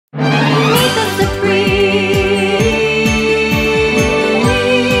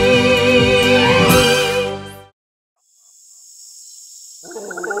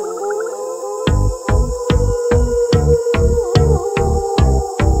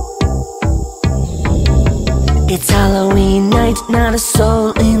It's Halloween night, not a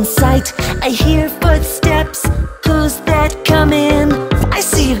soul in sight. I hear footsteps, who's that coming? I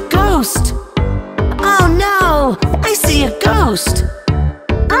see a ghost. Oh no, I see a ghost.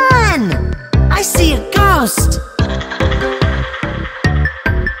 Run! I see a ghost.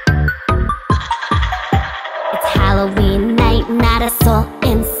 It's Halloween night, not a soul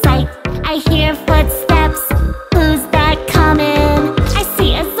in sight. I hear footsteps, who's that coming? I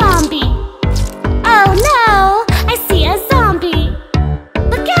see a zombie. Oh no, I see a zombie.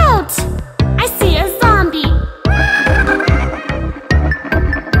 Look out, I see a zombie.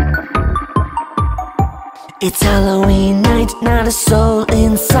 It's Halloween night, not a soul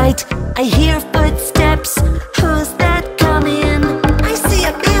in sight. I hear footsteps, who's that coming? I see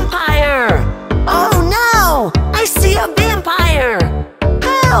a vampire. Oh no, I see a vampire.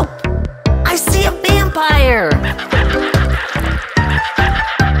 Help, I see a vampire.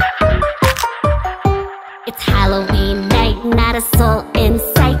 It's Halloween night, not a soul in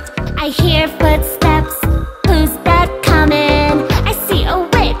sight. I hear footsteps, who's that coming? I see a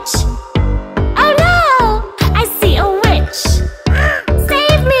witch. Oh no, I see a witch.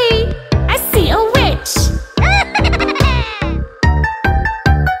 Save me, I see a witch.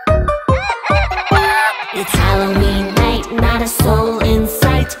 It's Halloween night, not a soul in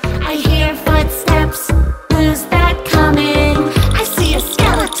sight. I hear footsteps, who's that coming? I see a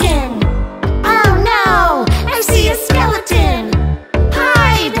skeleton. Oh no, I see a skeleton.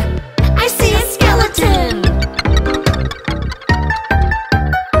 Hide, I see a skeleton.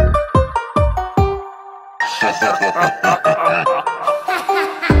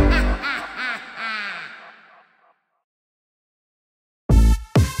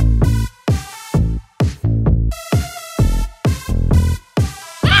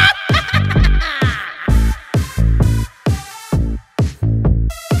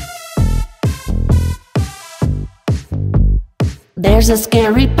 There's a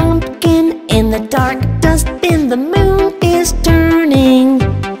scary pumpkin in the dark dustbin. The moon is turning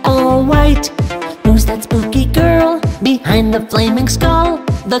all white. Who's that spooky girl behind the flaming skull?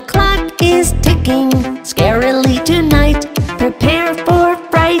 The clock is ticking scarily tonight. Prepare for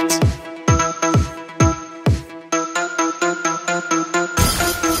fright.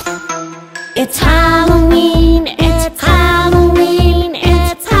 It's Halloween, it's Halloween,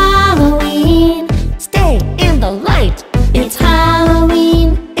 it's Halloween. Stay in the light. It's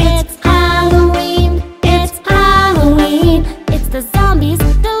Halloween, it's Halloween, it's Halloween. It's the zombies'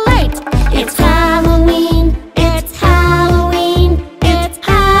 delight. It's Halloween, it's Halloween, it's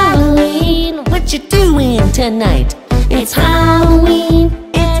Halloween. What you doing tonight? It's Halloween,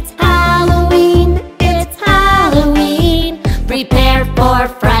 it's Halloween, it's Halloween. Prepare for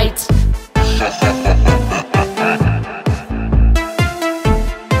fright.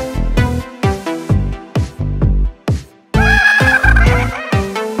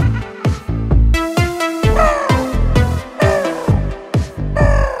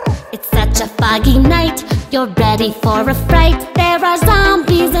 It's such a foggy night, you're ready for a fright. There are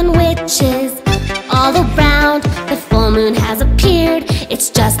zombies and witches all around. The full moon has appeared, it's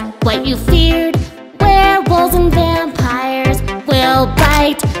just what you feared. Werewolves and vampires will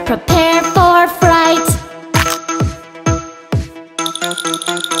bite. Prepare for fright.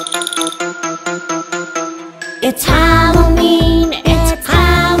 It's Halloween, it's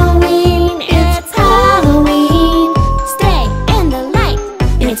Halloween, it's Halloween. Stay in the light.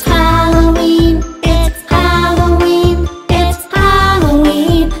 It's Halloween, it's Halloween, it's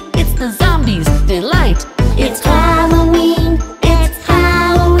Halloween. It's the zombies' delight. It's Halloween, it's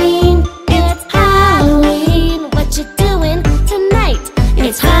Halloween, it's Halloween. What you doing tonight?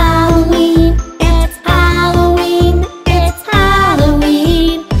 It's Halloween, it's Halloween, it's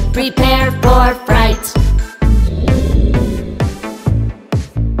Halloween. Prepare for fright.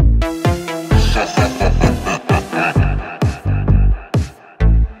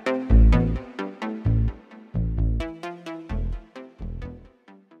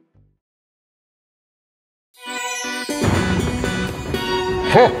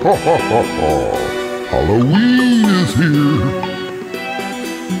 Ha ha ha ha ha! Halloween is here!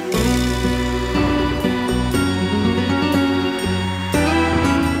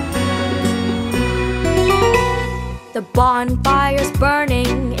 The bonfire's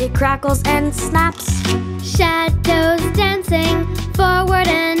burning, it crackles and snaps. Shadows dancing forward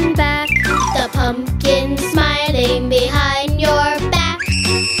and back. The pumpkin smiling behind your back.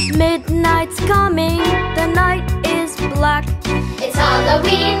 Midnight's coming, the night is black. It's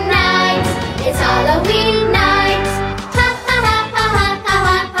Halloween night. It's Halloween night. Ha ha ha ha ha ha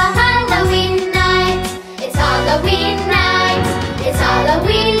ha ha Halloween night. It's Halloween night. It's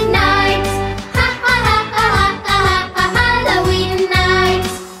Halloween night. Ha ha ha ha ha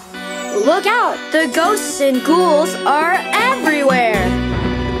Traps and ghouls are everywhere.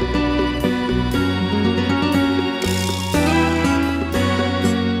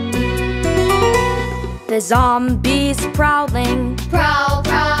 The zombies prowling. Prowl,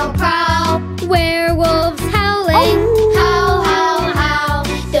 prowl, prowl. Werewolves howling. Howl, howl, howl.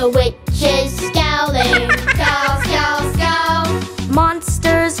 The witches scowling. Scowl, scowl, scowl.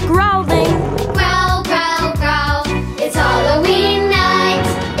 Monsters growling. Growl, growl, growl. It's Halloween night.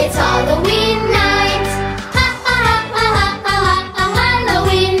 It's Halloween night. Ha ha ha ha ha ha ha.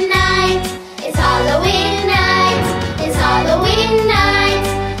 Halloween night. It's Halloween night. It's Halloween night.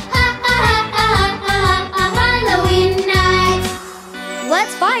 Ha ha ha ha ha ha. Halloween night.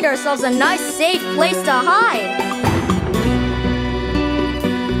 Let's find ourselves a nice safe place to hide.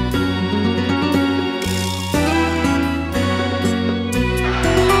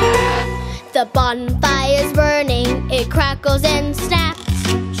 The bonfire's burning, it crackles and snaps.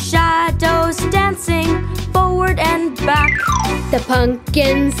 Shadows dancing forward and back. The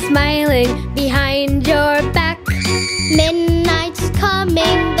pumpkin's smiling behind your back. Midnight's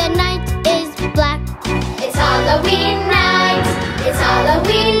coming, the night is black. It's Halloween night. It's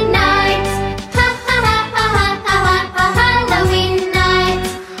Halloween night. Ha ha ha ha ha ha ha. Halloween night.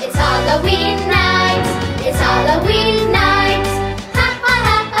 It's Halloween night. It's Halloween night. Ha ha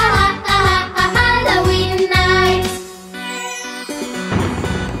ha ha ha ha. Halloween night.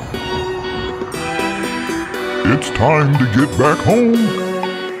 It's time to get back home.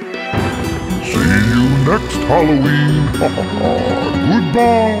 See you next Halloween. Ha ha ha.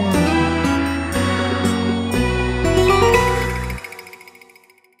 Goodbye.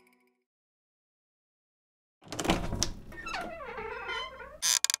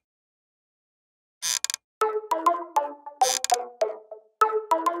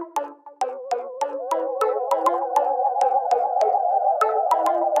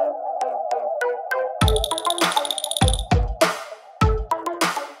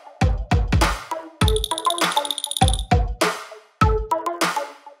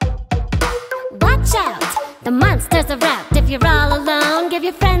 Watch out! The monsters are out. If you're all alone, give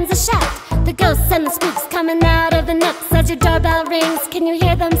your friends a shout. The ghosts and the spooks coming out of the nooks. As your doorbell rings, can you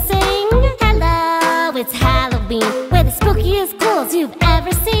hear them sing? Hello, it's Halloween. We're the spookiest ghouls you've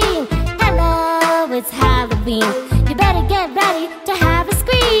ever seen. Hello, it's Halloween. You better get ready to have a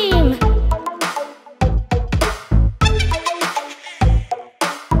scream.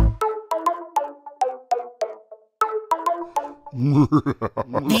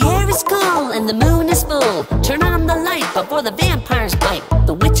 The air is cool and the moon is full. Turn on the light before the vampires bite.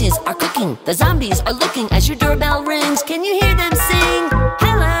 The witches are cooking, the zombies are looking. As your doorbell rings, can you hear them sing?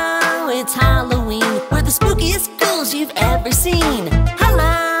 Hello, it's Halloween. We're the spookiest ghouls you've ever seen.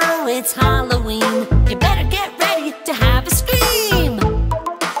 Hello, it's Halloween. You better get ready to have a scream.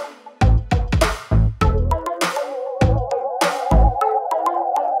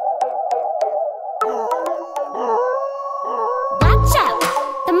 Watch out!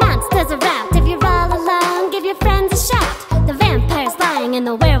 The monsters are out. If you're all alone, give your friends a shout. The vampire's lying and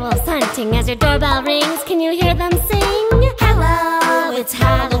the werewolves hunting. As your doorbell rings, can you hear them sing? Hello, it's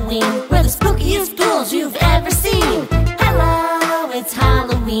Halloween. We're the spookiest ghouls you've ever seen. Hello, it's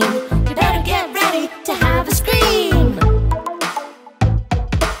Halloween. You better get ready to have a scream.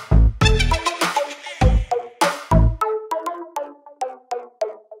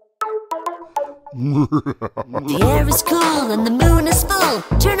 The air is cool and the moon is full.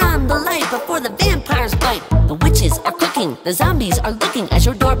 Turn on the light before the vampires bite. The witches are cooking, the zombies are looking. As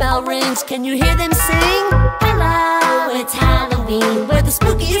your doorbell rings, can you hear them sing? Hello, it's Halloween. We're the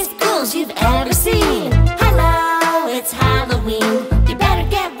spookiest ghouls you've ever seen. Hello, it's Halloween. You better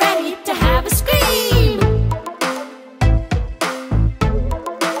get ready to have a scream.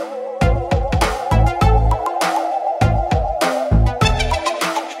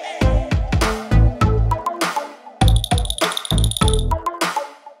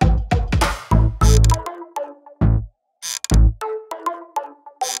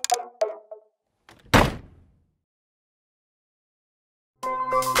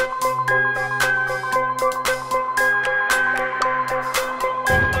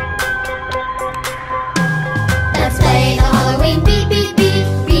 Let's play the Halloween beat, beat, beat,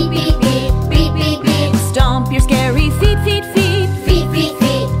 beat, beat, beat, beat, beat, beat. Stomp your scary feet, feet, feet. Feet, feet,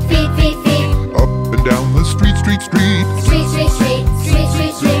 feet, feet, feet, feet. Up and down the street, street, street. Street, street, street, street,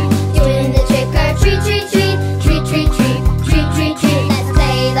 street, street. Doing the trick or treat, treat, treat. Treat, treat, treat, treat, treat, treat. Let's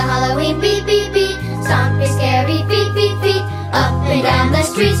play the Halloween beat, beat, beat. Stomp your scary feet, feet, feet. Up and down the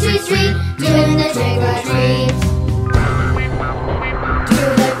street, street, street. Doing the trick or treat. To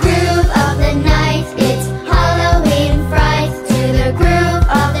the groove of the night, it's Halloween fright. To the groove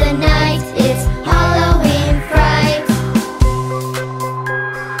of the night, it's Halloween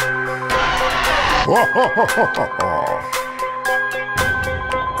ha ha ha ha.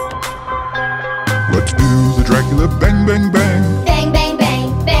 Let's do the Dracula bang bang bang. Bang, bang,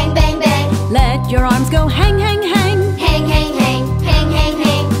 bang, bang, bang, bang. Let your arms go hang, hang, hang. Hang, hang, hang, hang, hang,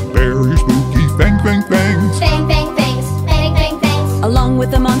 hang. Very spooky bang bang bangs. Bang, bang, bangs, bang, bang, bangs. Along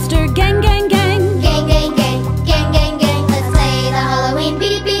with the monster gang, gang, gang. Gang, gang, gang, gang, gang, gang. Let's play the Halloween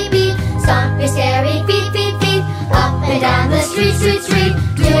beat, beat, beat. Stomp your scary feet, feet, feet. Up and down the street, street, street.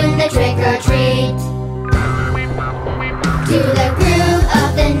 Doing the trick or treat. To the groove of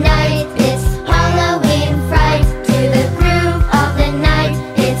the night, it's Halloween fright. To the groove of the night,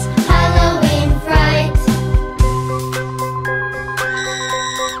 it's Halloween fright.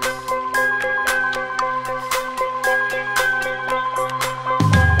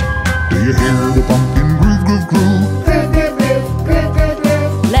 Do you hear the pumpkin groove groove groove? Groove, groove, groove, groove, groove,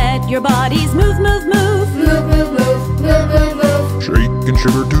 groove. Let your bodies move, move, move. Move, move, move, move, move, move. Shake and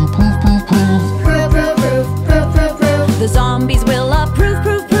shiver to prove prove prove. Prove, prove, prove, prove, prove, prove. The zombies will approve,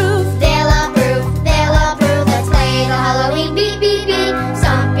 prove, prove. They'll approve, they'll approve. Let's play the Halloween beat, beat, beat.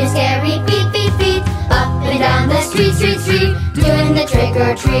 Stomp your scary feet, feet, feet. Up and down the street, street, street. Doing the trick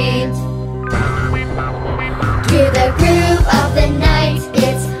or treat. To the groove of the night,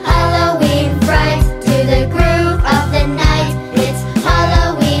 it's Halloween fright. To the groove of the night, it's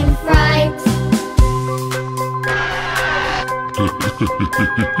Halloween fright.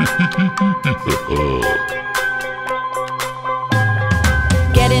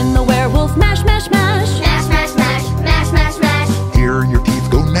 Get in the werewolf mash, mash, mash. Smash, smash, smash, smash, smash, smash. Hear your teeth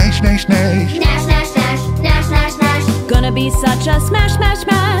go gnash gnash gnash. Nash, nash, nash, nash, nash, nash. Gonna be such a smash, smash,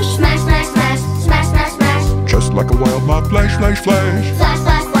 smash. Smash, smash, smash, smash, smash, smash. Just like a wild moth flash flash flash. Flash,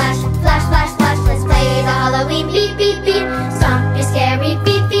 flash, flash, flash, flash, flash. Let's play the Halloween beat, beat, beat. Stomp your scary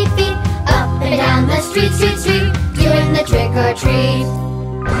feet, feet, feet. Up and down the street, street, street. Doing the trick or treat.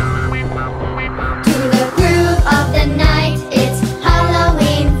 To the groove of the night, it's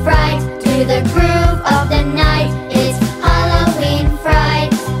Halloween fright. To the groove of the night, it's Halloween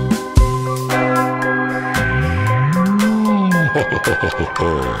fright.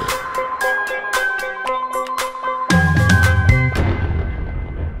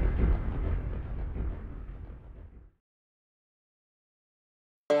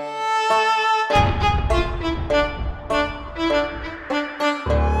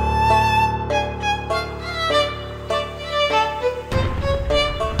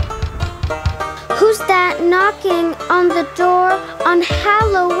 Who's that knocking on the door on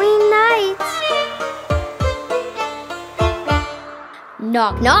Halloween night?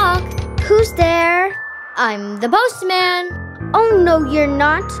 Knock, knock. Who's there? I'm the postman. Oh no, you're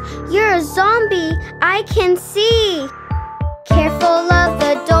not. You're a zombie. I can see. Careful of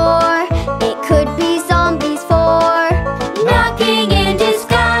the door. It could be zombies for Knocking in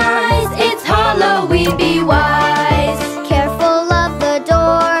disguise, it's Halloween, be wise. Careful of the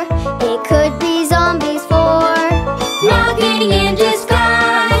door. It could be zombies for Knocking in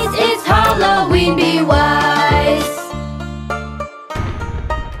disguise, it's Halloween, be wise.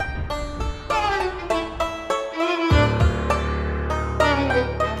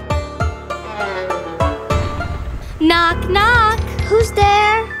 Knock, knock, Who's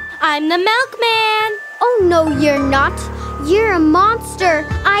there? I'm the milkman. Oh no, you're not. You're a monster.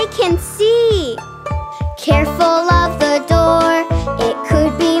 I can see. Careful of the door. It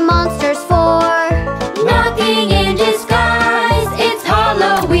could be monsters for Knocking in disguise, it's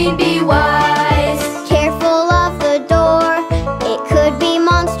Halloween, be wise. Careful of the door. It could be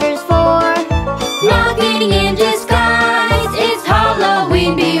monsters for Knocking in disguise, it's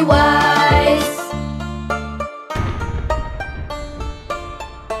Halloween, be wise.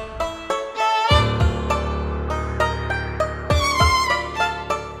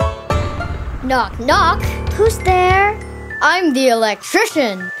 Knock, knock. Who's there? I'm the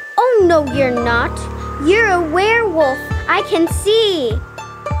electrician. Oh no, you're not. You're a werewolf. I can see.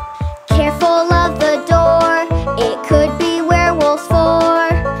 Careful of the door. It could be werewolves for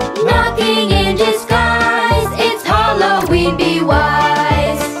Knocking in disguise, it's Halloween, be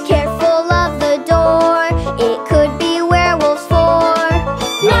wise. Careful of the door. It could be werewolves for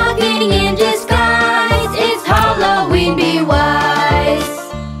Knocking in disguise, it's Halloween, be wise.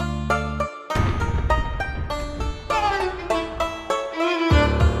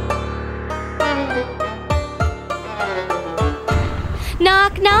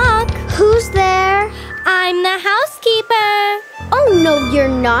 Knock, knock, Who's there? I'm the housekeeper. Oh no, you're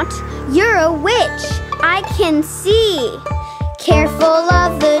not. You're a witch. I can see. Careful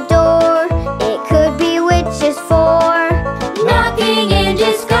of the door. It could be witches for Knocking in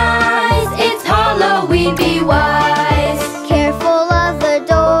disguise, it's Halloween, be wise. Careful of the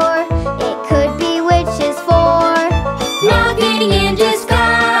door. It could be witches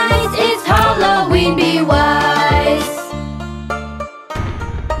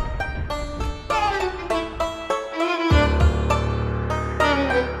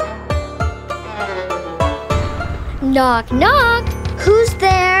Knock, knock. Who's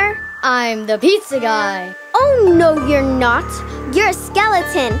there? I'm the pizza guy. Oh, no, you're not. You're a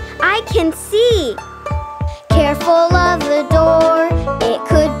skeleton. I can see. Careful of the door. It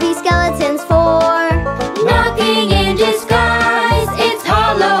could be skeletons for Knocking in disguise. It's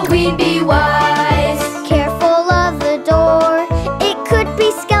Halloween, be wise. Careful of the door. It could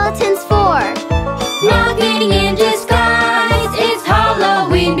be skeletons for Knocking in disguise. It's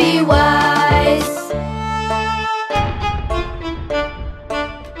Halloween, be wise.